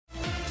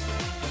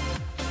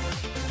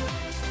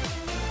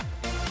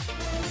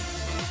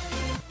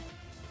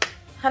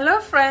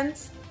Hello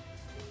friends,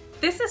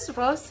 this is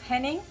Rose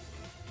Henning.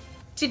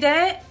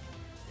 Today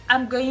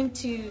I'm going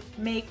to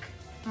make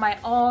my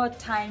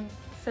all-time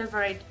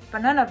favorite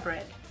banana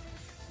bread,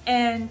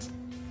 and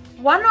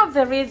one of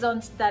the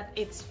reasons that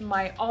it's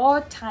my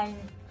all-time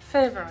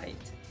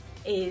favorite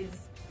is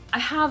I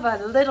have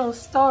a little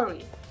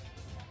story.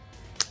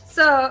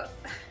 So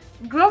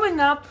growing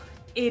up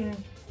in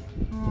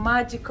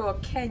magical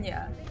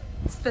Kenya,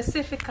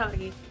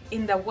 specifically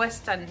in the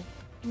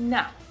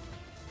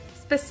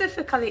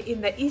specifically in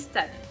the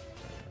eastern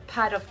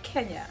part of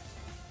Kenya,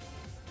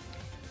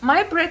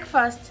 my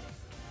breakfast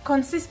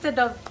consisted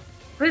of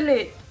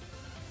really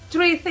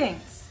three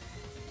things.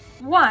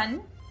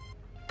 One,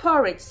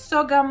 porridge,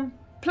 sorghum,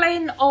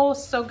 plain old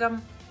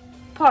sorghum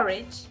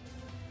porridge,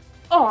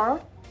 or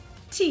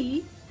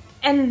tea,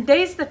 and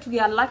days that we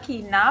are lucky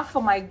enough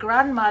for my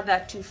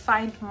grandmother to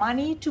find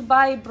money to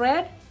buy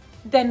bread,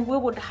 then we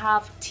would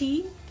have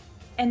tea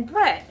and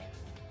bread.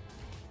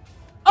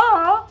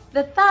 Or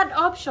the third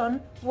option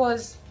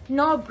was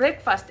no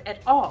breakfast at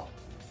all.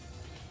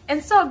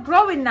 And so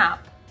growing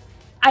up,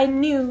 I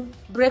knew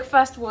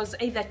breakfast was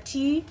either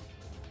tea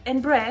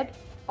and bread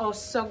or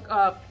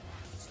sorghum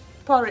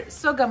porridge.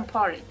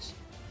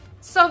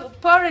 So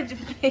porridge.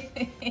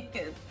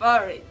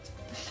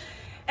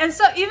 And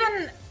so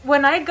even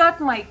when I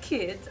got my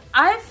kids,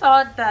 I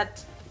thought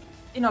that,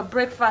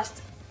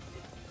 breakfast,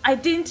 I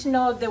didn't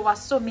know there were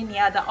so many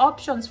other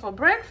options for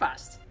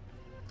breakfast.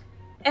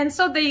 And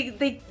so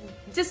they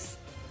just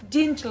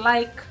didn't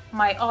like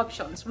my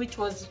options, which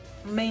was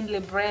mainly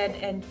bread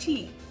and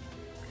tea.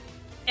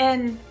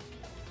 And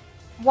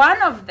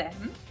one of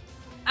them,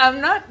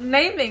 I'm not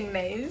naming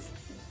names,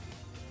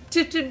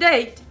 to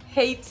date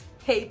hates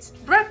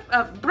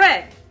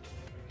bread.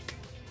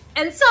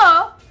 And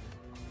so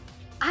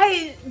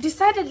I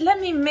decided,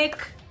 let me make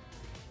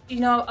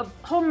a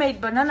homemade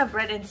banana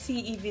bread and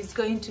see if he's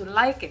going to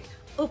like it.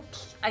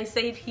 Oops, I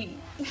said he.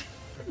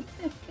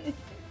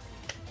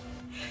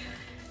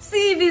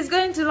 See if he's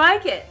going to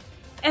like it.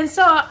 And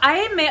so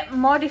I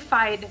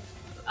modified.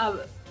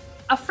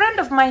 A friend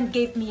of mine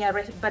gave me a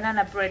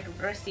banana bread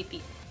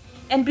recipe,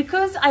 and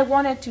because I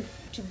wanted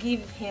to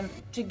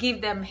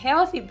give them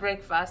healthy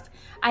breakfast,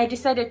 I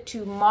decided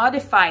to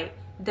modify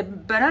the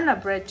banana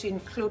bread to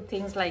include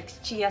things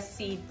like chia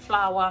seed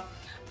flour,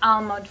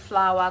 almond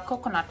flour,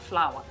 coconut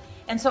flour.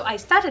 And so I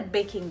started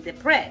baking the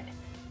bread.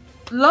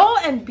 Lo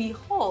and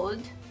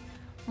behold,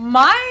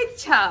 my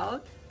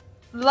child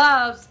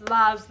loves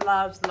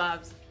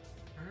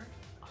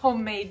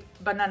homemade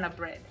banana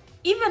bread,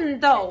 even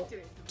though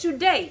to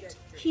date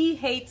he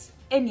hates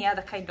any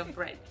other kind of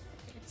bread.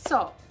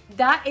 So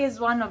that is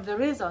one of the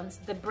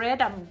reasons the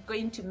bread I'm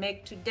going to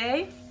make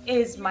today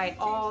is my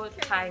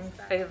all-time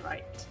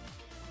favorite.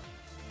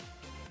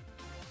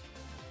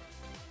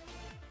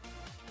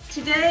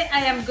 Today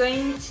I am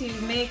going to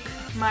make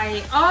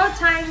my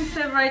all-time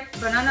favorite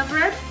banana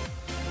bread,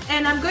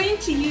 and I'm going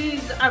to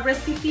use a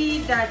recipe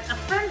that a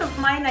friend of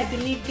mine, I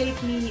believe,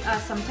 gave me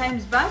some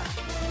times back,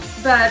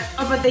 but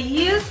over the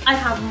years I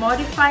have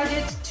modified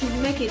it to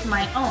make it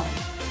my own.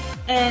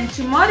 And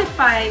to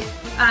modify,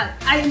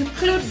 I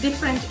include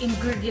different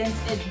ingredients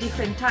at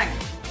different times,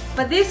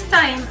 but this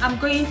time I'm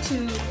going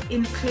to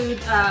include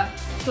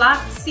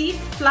flaxseed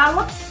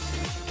flour.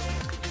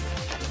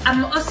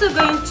 I'm also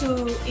going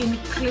to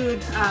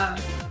include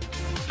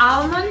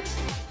almond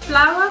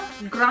flour,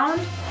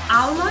 ground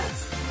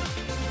almonds,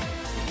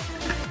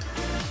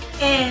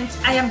 and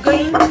I am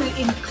going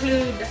to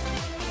include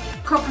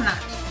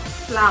coconut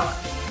flour.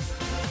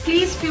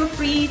 Please feel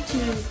free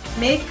to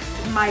make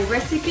my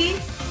recipe,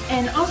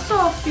 and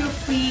also feel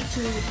free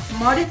to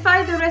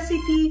modify the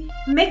recipe,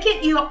 make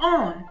it your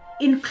own,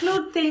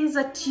 include things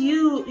that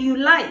you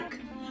like.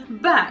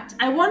 But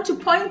I want to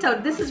point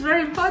out, this is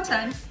very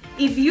important,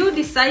 if you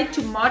decide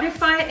to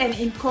modify and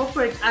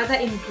incorporate other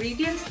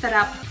ingredients that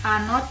are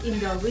not in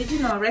the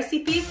original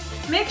recipe,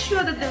 make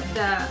sure that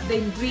the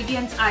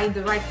ingredients are in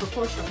the right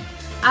proportion.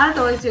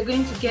 Otherwise, you're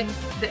going to get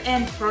the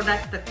end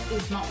product that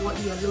is not what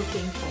you're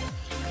looking for.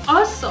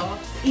 Also,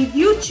 if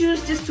you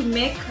choose just to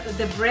make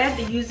the bread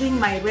using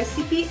my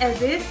recipe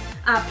as is,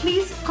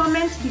 please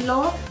comment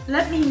below.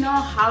 Let me know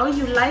how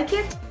you like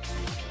it.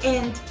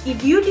 And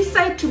if you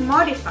decide to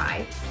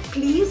modify,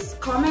 please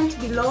comment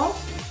below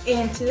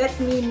and let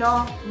me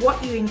know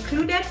what you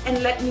included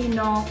and let me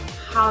know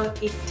how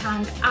it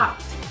turned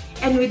out.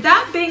 And with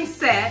that being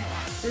said,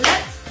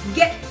 let's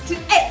get to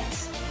it.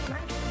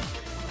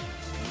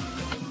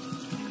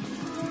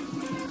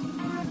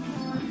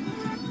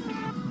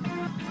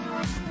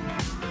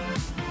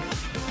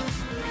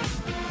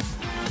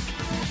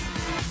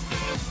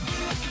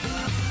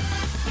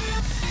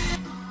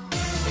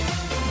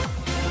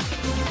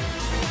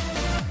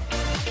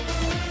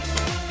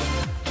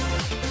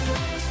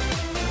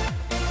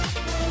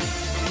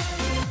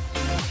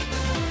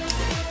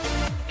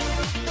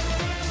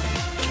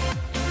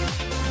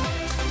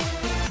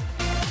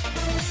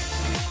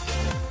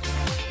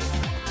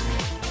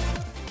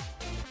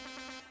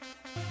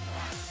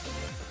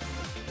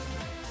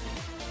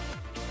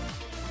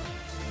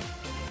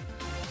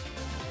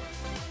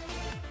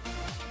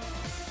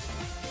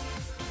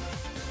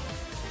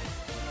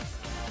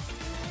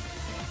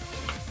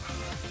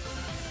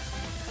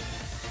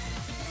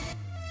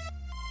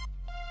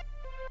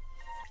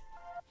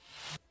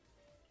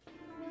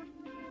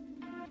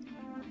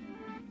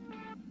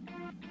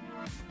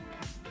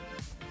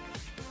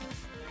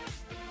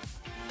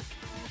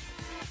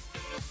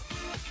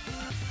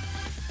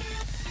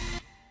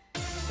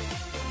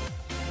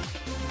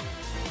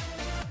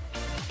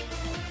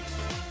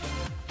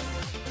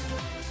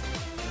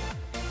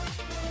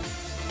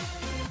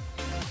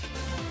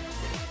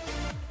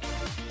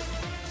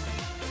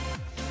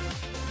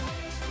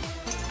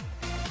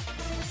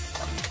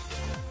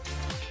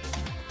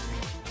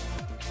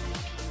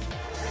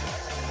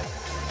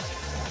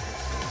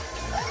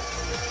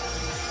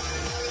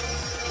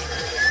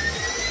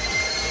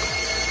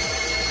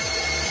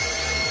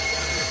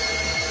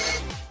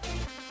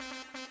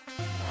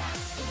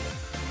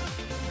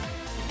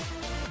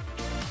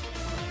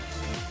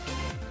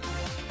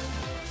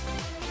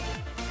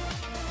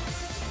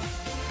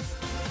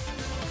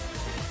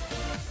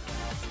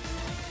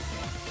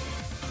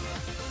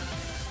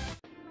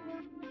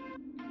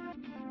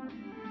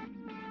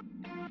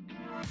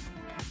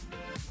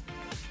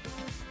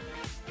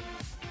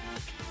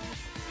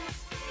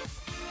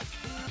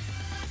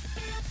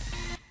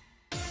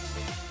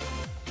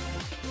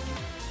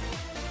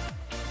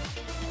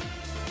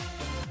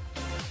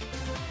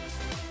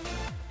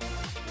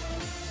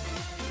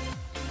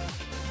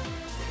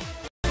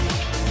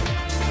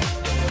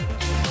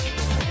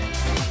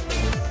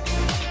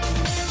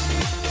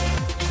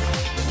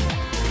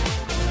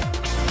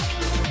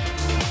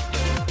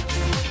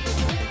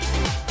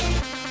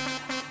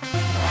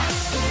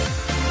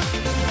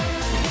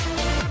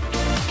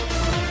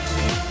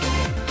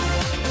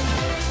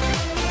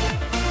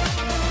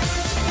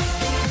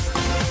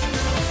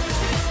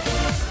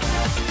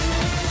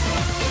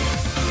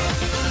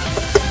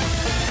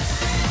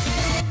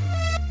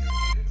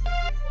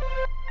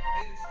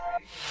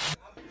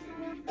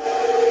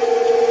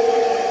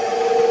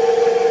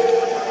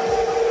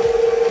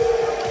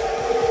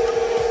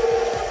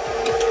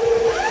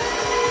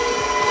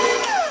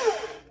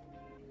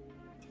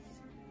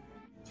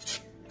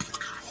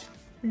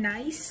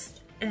 nice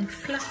and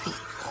fluffy.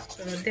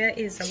 So there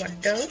is our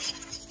dough.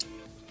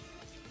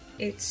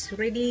 It's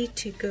ready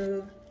to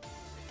go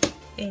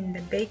in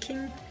the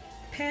baking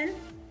pan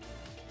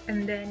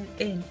and then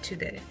into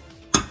the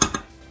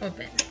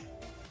oven.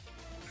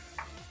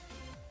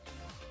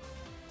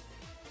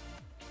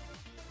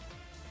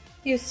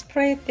 You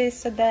spread this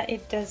so that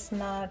it does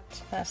not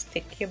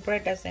stick, your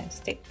bread doesn't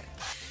stick.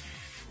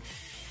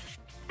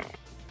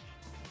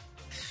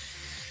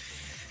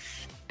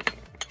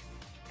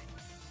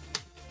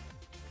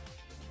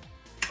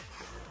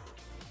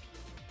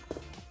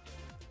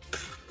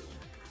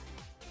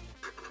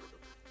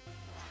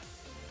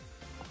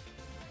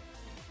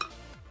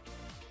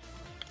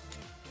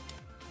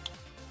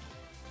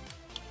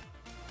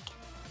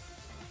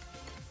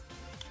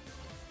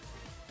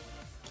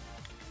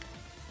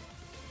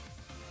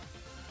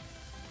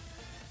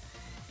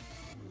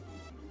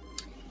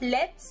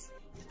 Let's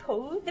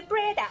pull the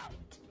bread out.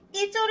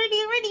 It's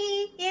already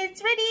ready. It's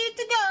ready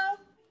to go.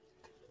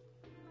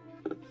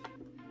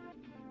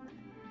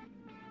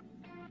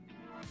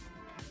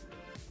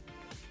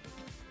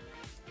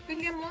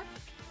 William, more?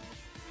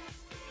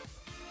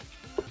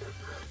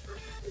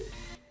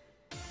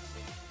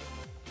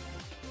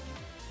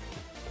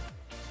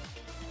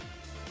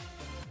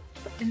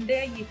 And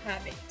there you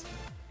have it.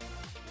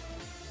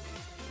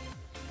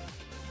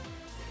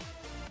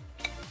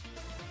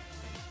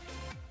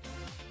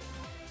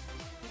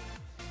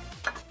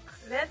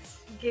 Let's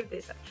give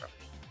this a try.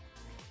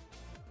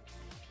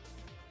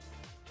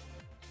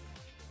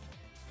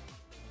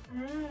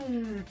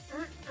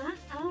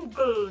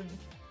 Good.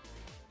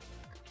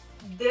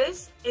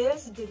 This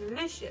is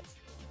delicious.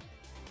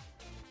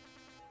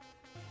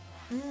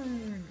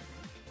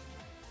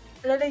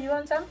 Lele, you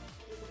want some?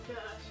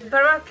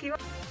 Barack, you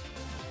want?